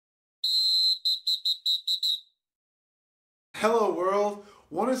Hello world,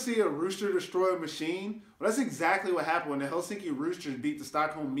 want to see a Rooster Destroy machine? Well, that's exactly what happened when the Helsinki Roosters beat the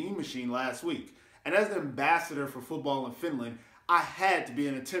Stockholm Meme Machine last week. And as the ambassador for football in Finland, I had to be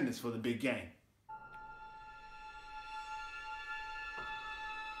in attendance for the big game.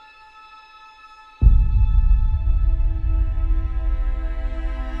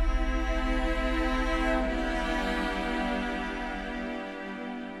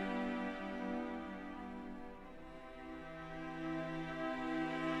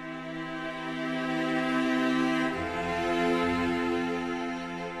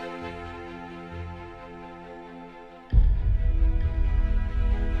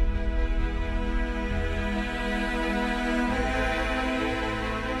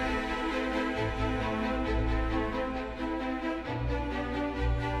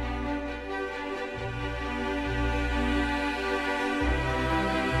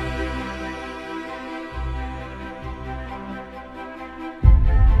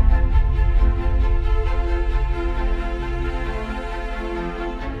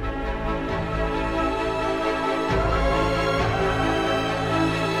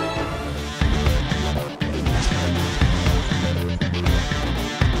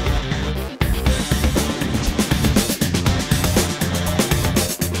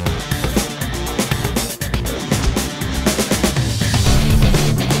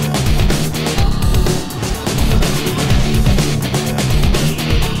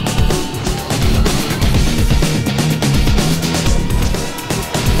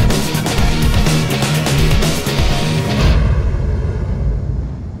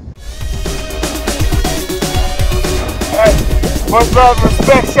 Much love and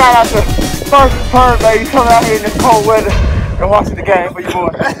respect. Shout out to Pervis, baby, coming out here in this cold weather and watching the game for you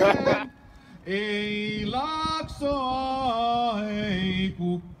boys. Ei laaksoa, ei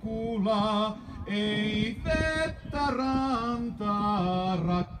kukkula, ei vettä rantaa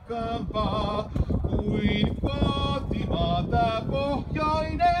rakkaampaa kuin kotimaata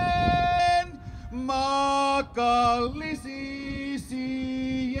pohjoinen maa kallisisien.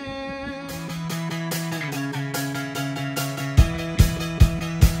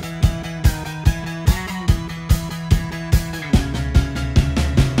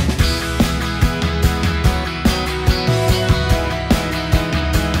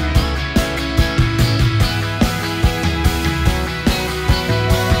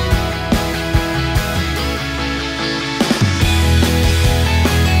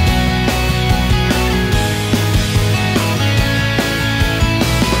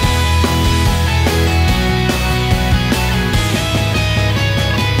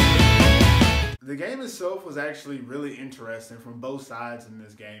 The game itself was actually really interesting from both sides in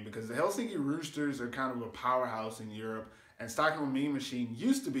this game because the Helsinki Roosters are kind of a powerhouse in Europe, and Stockholm Meme Machine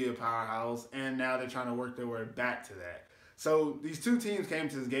used to be a powerhouse, and now they're trying to work their way back to that. So these two teams came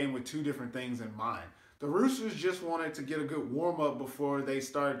to this game with two different things in mind. The Roosters just wanted to get a good warm-up before they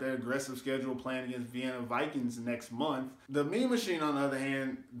start their aggressive schedule playing against Vienna Vikings next month. The Meme Machine, on the other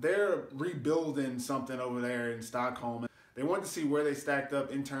hand, they're rebuilding something over there in Stockholm. They wanted to see where they stacked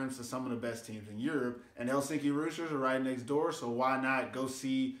up in terms of some of the best teams in Europe, and Helsinki Roosters are right next door, so why not go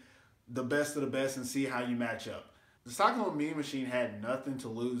see the best of the best and see how you match up. The Stockholm Meme Machine had nothing to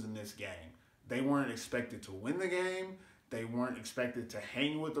lose in this game. They weren't expected to win the game. They weren't expected to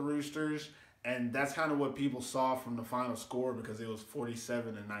hang with the Roosters, and that's kind of what people saw from the final score because it was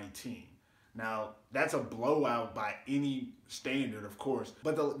 47-19. Now, that's a blowout by any standard, of course,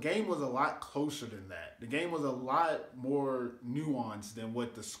 but the game was a lot closer than that. The game was a lot more nuanced than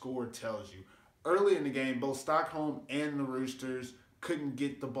what the score tells you. Early in the game, both Stockholm and the Roosters couldn't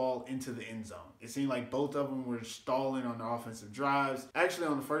get the ball into the end zone. It seemed like both of them were stalling on the offensive drives. Actually,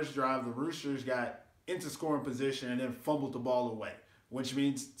 on the first drive, the Roosters got into scoring position and then fumbled the ball away, which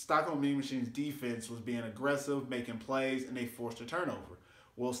means Stockholm Meme Machine's defense was being aggressive, making plays, and they forced a turnover.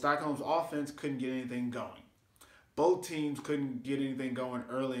 Well, Stockholm's offense couldn't get anything going. Both teams couldn't get anything going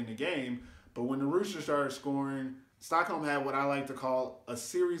early in the game, but when the Roosters started scoring, Stockholm had what I like to call a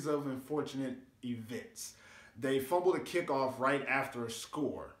series of unfortunate events. They fumbled a kickoff right after a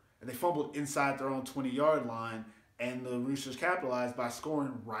score, and they fumbled inside their own 20-yard line, and the Roosters capitalized by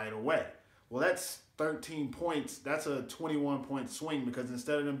scoring right away. Well, that's 13 points. That's a 21-point swing because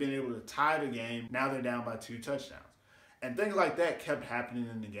instead of them being able to tie the game, now they're down by 2 touchdowns. And things like that kept happening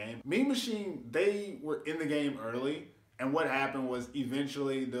in the game. Meme Machine, they were in the game early, and what happened was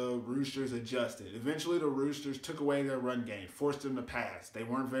eventually the Roosters adjusted. Eventually the Roosters took away their run game, forced them to pass. They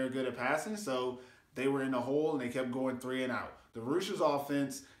weren't very good at passing, so they were in the hole and they kept going 3 and out. The Roosters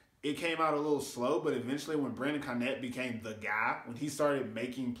offense, it came out a little slow, but eventually when Brandon Connett became the guy, when he started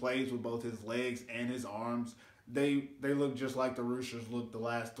making plays with both his legs and his arms, they looked just like the Roosters looked the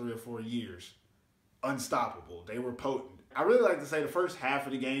last 3 or 4 years. Unstoppable. They were potent. I really like to say the first half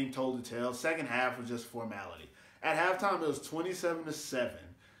of the game told the tale. Second half was just formality. At halftime, it was 27-7.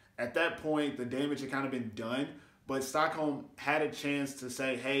 At that point, the damage had kind of been done, but Stockholm had a chance to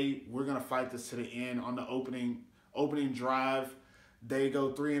say, hey, we're going to fight this to the end. On the opening drive, they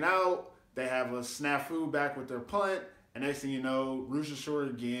go 3 and out. They have a snafu back with their punt. And next thing you know, Roosters score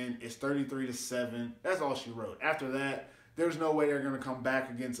again. It's 33-7. That's all she wrote. After that, there's no way they're going to come back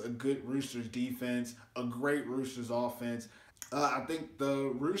against a good Roosters defense, a great Roosters offense. I think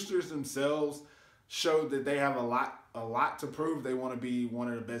the Roosters themselves showed that they have a lot to prove. They want to be one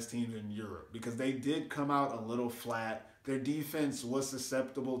of the best teams in Europe because they did come out a little flat. Their defense was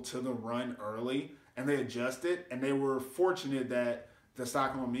susceptible to the run early, and they adjusted, and they were fortunate that the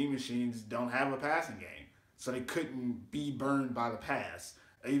Stockholm Mean Machines don't have a passing game, so they couldn't be burned by the pass.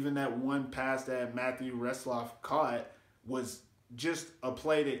 Even that one pass that Matthew Resloff caught was just a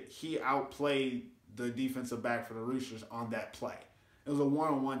play that he outplayed the defensive back for the Roosters on that play. It was a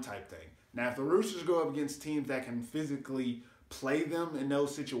one-on-one type thing. Now, if the Roosters go up against teams that can physically play them in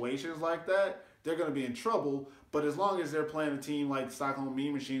those situations like that, they're going to be in trouble. But as long as they're playing a team like Stockholm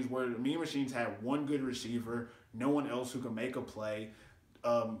Mean Machines, where the Mean Machines have one good receiver, no one else who can make a play,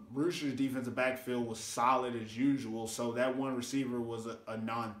 Roosters' defensive backfield was solid as usual, so that one receiver was a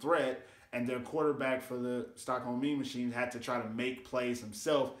non-threat, and their quarterback for the Stockholm Mean Machines had to try to make plays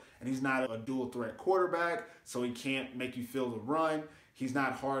himself, and he's not a dual-threat quarterback, so he can't make you feel the run. He's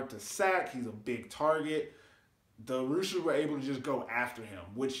not hard to sack. He's a big target. The Roosters were able to just go after him,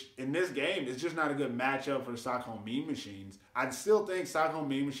 which in this game is just not a good matchup for the Stockholm Mean Machines. I still think Stockholm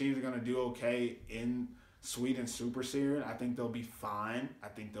Mean Machines are going to do okay in Sweden Super Series. I think they'll be fine. I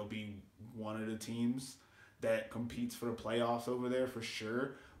think they'll be one of the teams that competes for the playoffs over there for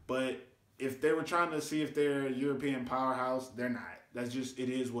sure. But if they were trying to see if they're a European powerhouse, they're not. That's just, it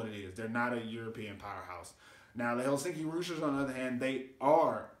is what it is. They're not a European powerhouse. Now, the Helsinki Roosters, on the other hand, they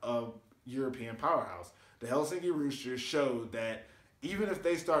are a European powerhouse. The Helsinki Roosters showed that even if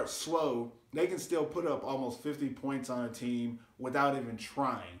they start slow, they can still put up almost 50 points on a team without even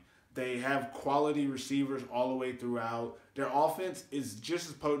trying. They have quality receivers all the way throughout. Their offense is just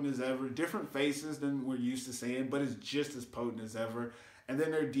as potent as ever. Different faces than we're used to seeing, but it's just as potent as ever. And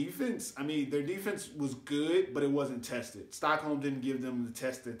then their defense, their defense was good, but it wasn't tested. Stockholm didn't give them the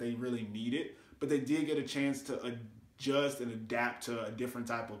test that they really needed, but they did get a chance to adjust and adapt to a different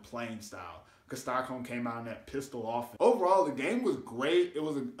type of playing style because Stockholm came out in that pistol offense. Overall, the game was great. It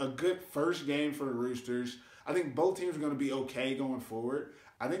was a good first game for the Roosters. I think both teams are going to be okay going forward.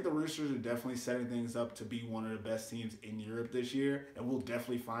 I think the Roosters are definitely setting things up to be one of the best teams in Europe this year, and we'll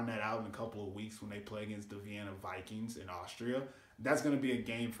definitely find that out in a couple of weeks when they play against the Vienna Vikings in Austria. That's going to be a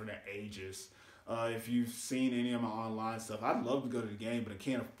game for the ages. If you've seen any of my online stuff, I'd love to go to the game, but I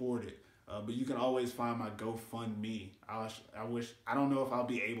can't afford it. But you can always find my GoFundMe. I don't know if I'll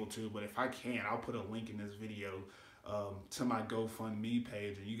be able to, but if I can, I'll put a link in this video to my GoFundMe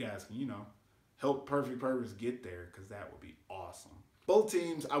page, and you guys can, help Perfect Pervis get there, because that would be awesome. Both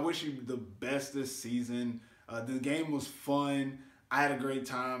teams, I wish you the best this season. The game was fun. I had a great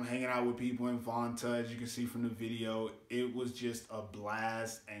time hanging out with people in Vanta, as you can see from the video. It was just a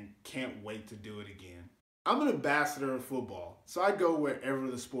blast and can't wait to do it again. I'm an ambassador of football, so I go wherever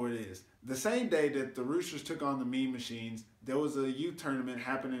the sport is. The same day that the Roosters took on the Mean Machines, there was a youth tournament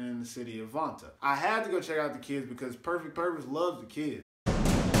happening in the city of Vanta. I had to go check out the kids because Perfect Pervis loves the kids.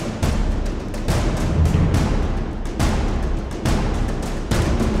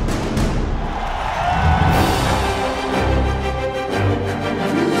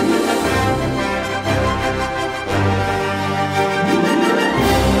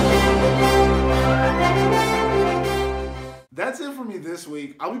 That's it for me this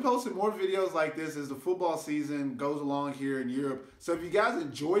week. I'll be posting more videos like this as the football season goes along here in Europe. So if you guys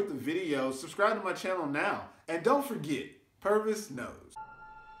enjoyed the video, subscribe to my channel now. And don't forget, Pervis knows.